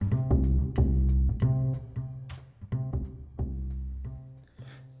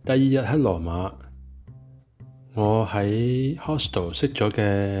第二日喺羅馬，我喺 hostel 識咗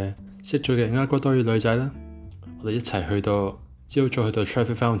嘅厄瓜多爾女仔啦，我哋一齊朝早去到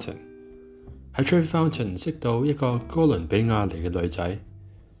Trevi Fountain， 喺 Trevi Fountain 識到一個哥倫比亞嚟嘅女仔，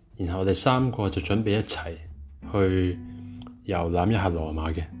然後我哋三個就準備一齊去遊覽一下羅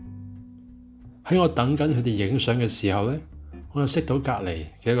馬嘅。喺我等緊佢哋影相嘅時候呢，我又識到隔離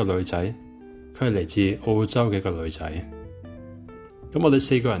嘅一個女仔，佢係嚟自澳洲嘅一個女仔。咁我哋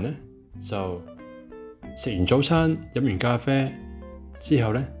四個人呢，就食完早餐，飲完咖啡之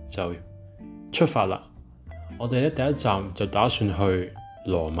後呢，就出發啦。我哋第一站就打算去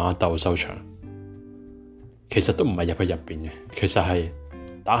羅馬鬥獸場，其實都唔係入去入邊嘅，其實係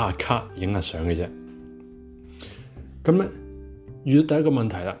打下卡影下相嘅啫。咁呢，遇到第一個問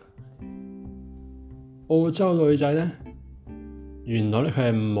題啦，澳洲女仔呢，原來呢，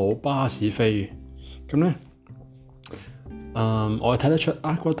佢係冇巴士飛嘅。咁呢，我睇得出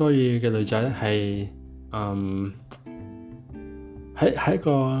厄瓜多爾嘅女仔呢，係一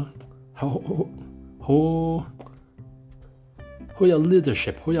個好有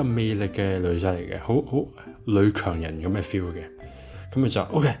leadership、好有魅力嘅女仔嚟嘅，好女強人咁嘅 feel 嘅。咁佢就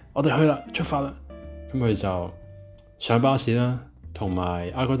OK， 我哋去啦，出發啦。咁佢就上巴士啦，同埋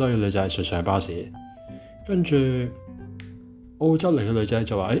厄瓜多爾女仔就上巴士。跟住澳洲嚟嘅女仔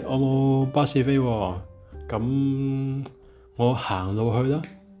就話：我冇巴士飛喎，咁我行路去啦。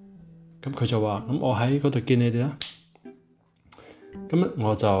咁佢就話：咁我喺嗰度見你哋啦。咁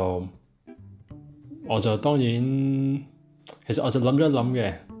我就當然，其實我就諗咗一諗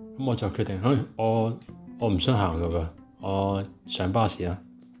嘅，咁我就決定，我唔想行路㗎，我上巴士啦。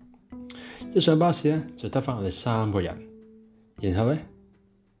一上巴士咧，就得返我哋三個人，然後咧，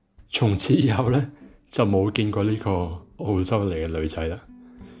從此以後咧就冇見過呢個澳洲嚟嘅女仔啦。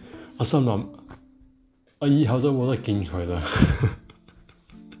我心諗，我以後都冇得見佢啦。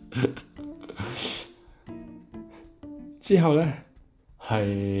之後咧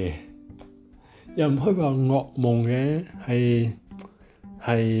係又唔可以話噩夢嘅，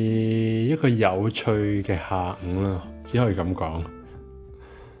係一個有趣嘅下午啦，只可以咁講。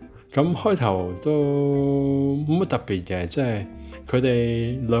咁開頭都冇乜特別嘅，即係佢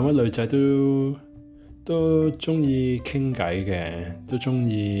哋兩位女仔都中意傾偈嘅，都中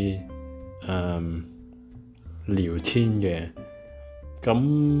意聊天嘅。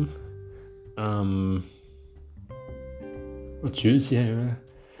咁個主旨係咩？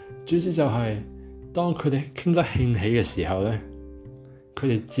主旨就係當佢哋傾得興起嘅時候咧，佢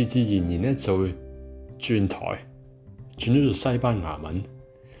哋自自然然咧就會轉台，轉咗做西班牙文。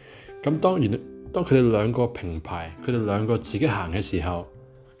咁當佢哋兩個平排，佢哋兩個自己行嘅時候，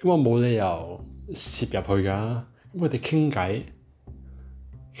咁我冇理由攝入去㗎。咁佢哋傾偈，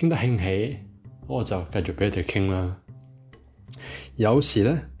傾得興起，我就繼續俾佢哋傾啦。有時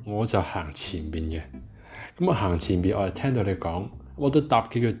咧，我就行前面嘅。咁我行前面，我係聽到你講，我都答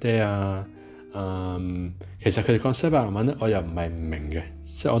幾句爹啊。其實佢哋講西班牙文咧，我又唔係唔明嘅，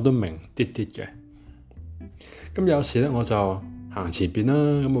即係我都明啲啲嘅。咁有時咧，我就行前邊啦，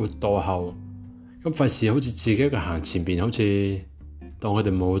咁我墮後，咁費事好似自己一個行前邊，好似當佢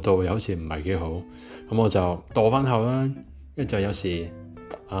哋冇到，又好似唔係幾好。咁我就墮翻後啦，跟住就有時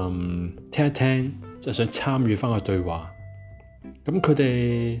聽一聽，就想參與翻個對話。咁佢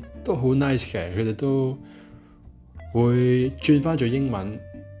哋都好 nice 嘅，佢哋都會轉翻做英文，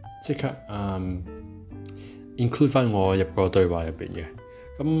即刻include 翻我入個對話入邊嘅。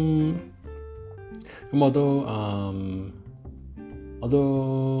咁我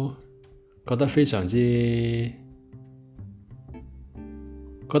都覺得非常之，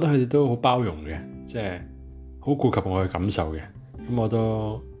覺得佢哋都好包容嘅，即係好顧及我嘅感受嘅。咁我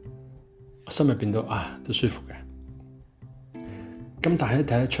都心入邊都舒服嘅。咁但係睇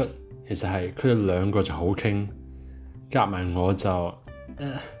得出，其實係佢哋兩個就好傾，夾埋我就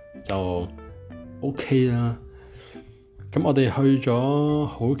OK 啦。咁我哋去咗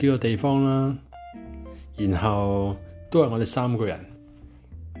好幾個地方啦，然後都係我哋三個人。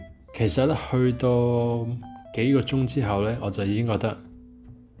其實咧去到幾個鐘之後咧，我就已經覺得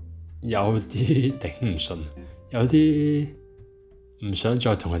有啲頂唔順，有啲唔想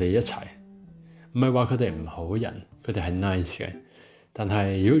再同佢哋一齊。唔係話佢哋唔好人，佢哋係 nice 嘅。但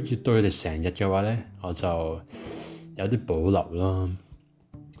係如果要對佢哋成日嘅話咧，我就有啲保留咯。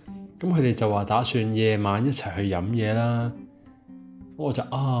咁佢哋就話打算夜晚一齊去飲嘢啦。我就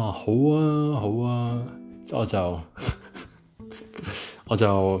好啊，即係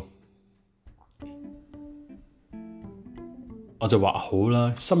我就話好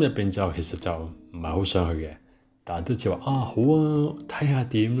啦，心入邊就其實就唔係好想去嘅，但係都只話好啊，睇下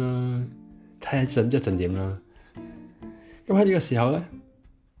點啦，睇下一陣點啦。咁喺呢個時候咧，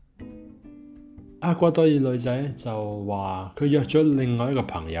厄瓜多爾女仔就話佢約咗另外一個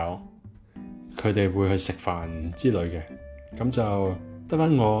朋友，佢哋會去食飯之類嘅，咁就得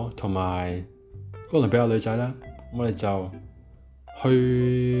返我同埋哥倫比亞女仔啦。我哋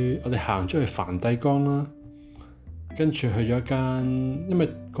行咗去梵蒂岡啦，跟住去咗一間，因為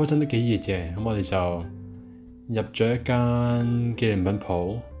嗰陣都幾熱嘅，咁我哋就入咗一間紀念品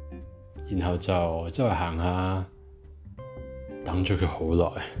鋪，然後就周圍行下，等咗佢好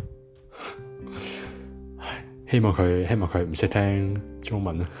耐。希望佢唔識聽中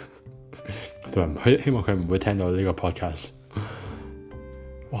文啊，同埋希望佢唔會聽到呢個 podcast。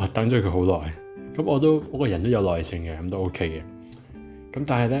哇，等咗佢好耐，咁我個人都有耐性嘅，咁都 OK 嘅。咁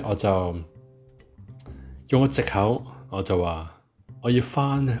但係咧，我就用個藉口，我就話我要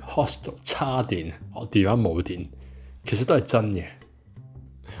返 hostel 叉電，我電話冇電，其實都係真嘅。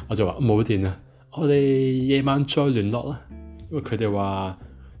我就話冇電啊，我哋夜晚再聯絡啦，因為佢哋話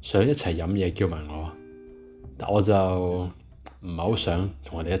想一齊飲嘢叫埋我。但我就唔係好想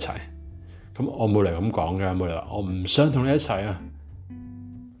同我哋一齊，咁我冇嚟咁講㗎，冇嚟話我唔想同你一齊啊，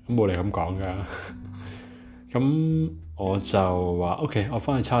咁冇嚟咁講㗎。咁我就話 OK， 我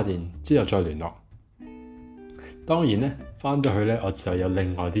返去叉電之後再聯絡。當然咧，返到去咧我就有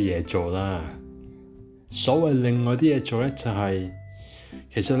另外啲嘢做啦。所謂另外啲嘢做咧，就係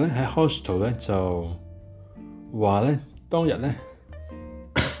其實咧喺 hostel 咧就話咧當日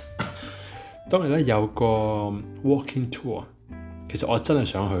咧有個 walking tour， 其實我真係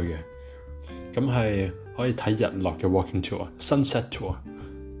想去嘅，咁係可以睇日落嘅 walking tour、sunset tour。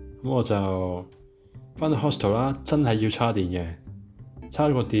咁我就返到 hostel 啦，真係要叉電嘅，叉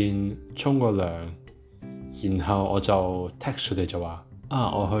個電，沖個涼，然後我就 text 佢哋就話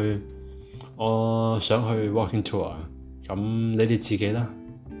我想去 walking tour， 咁你哋自己啦，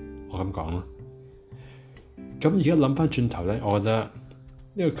我咁講啦。咁而家諗返轉頭咧，我覺得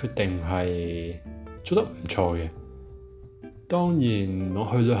呢個決定係做得唔錯嘅。當然，我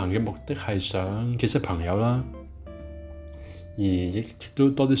去旅行嘅目的係想結識朋友啦，而亦都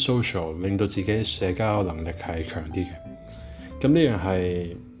多啲 social， 令到自己社交能力係強啲嘅。咁呢樣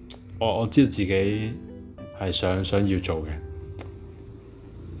係我知道自己係想要做嘅，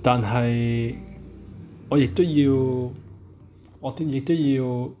但係我亦都要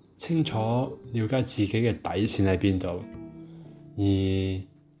清楚了解自己嘅底線喺邊度。而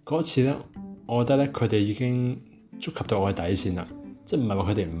嗰次咧，我覺得咧佢哋已經觸及到我嘅底線啦，即係唔係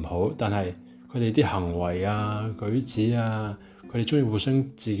話佢哋唔好，但係佢哋啲行為啊、舉止啊，佢哋鍾意互相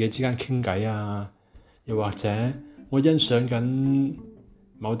自己之間傾偈啊，又或者我欣賞緊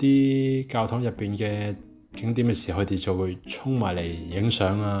某啲教堂入邊嘅景點嘅時候，佢哋就會衝埋嚟影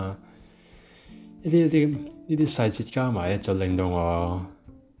相啊，呢啲細節加埋咧，就令到我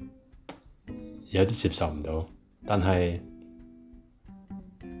有啲接受唔到，但係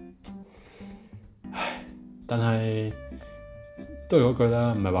都係嗰句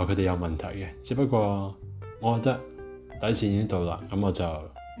啦，唔係話佢哋有問題嘅，只不過我覺得底線已經到啦，咁我就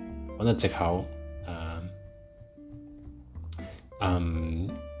揾個藉口，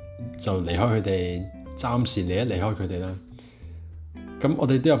就離開佢哋，暫時離開佢哋啦。咁我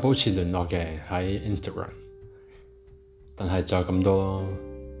哋都有保持聯絡嘅喺 Instagram， 但係就咁多咯。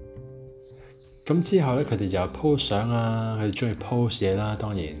咁之後咧，佢哋就有 post 相啊，佢哋鍾意 post 嘢啦，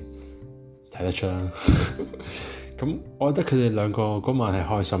當然睇得出啦。咁我覺得佢哋兩個嗰晚係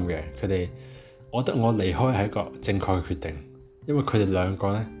開心嘅。我覺得我離開係一個正確嘅決定，因為佢哋兩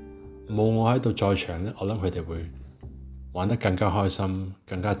個咧冇我喺度在場咧，我諗佢哋會玩得更加開心、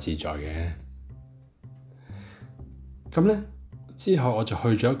更加自在嘅。咁咧之後我就去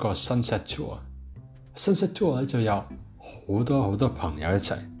咗一個 sunset tour。sunset tour 咧就有好多朋友一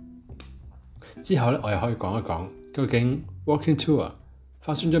齊。之後咧我又可以講一講究竟 walking tour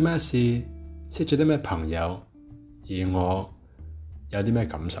發生咗咩事，識咗啲咩朋友，而我有啲咩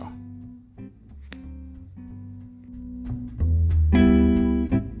感受。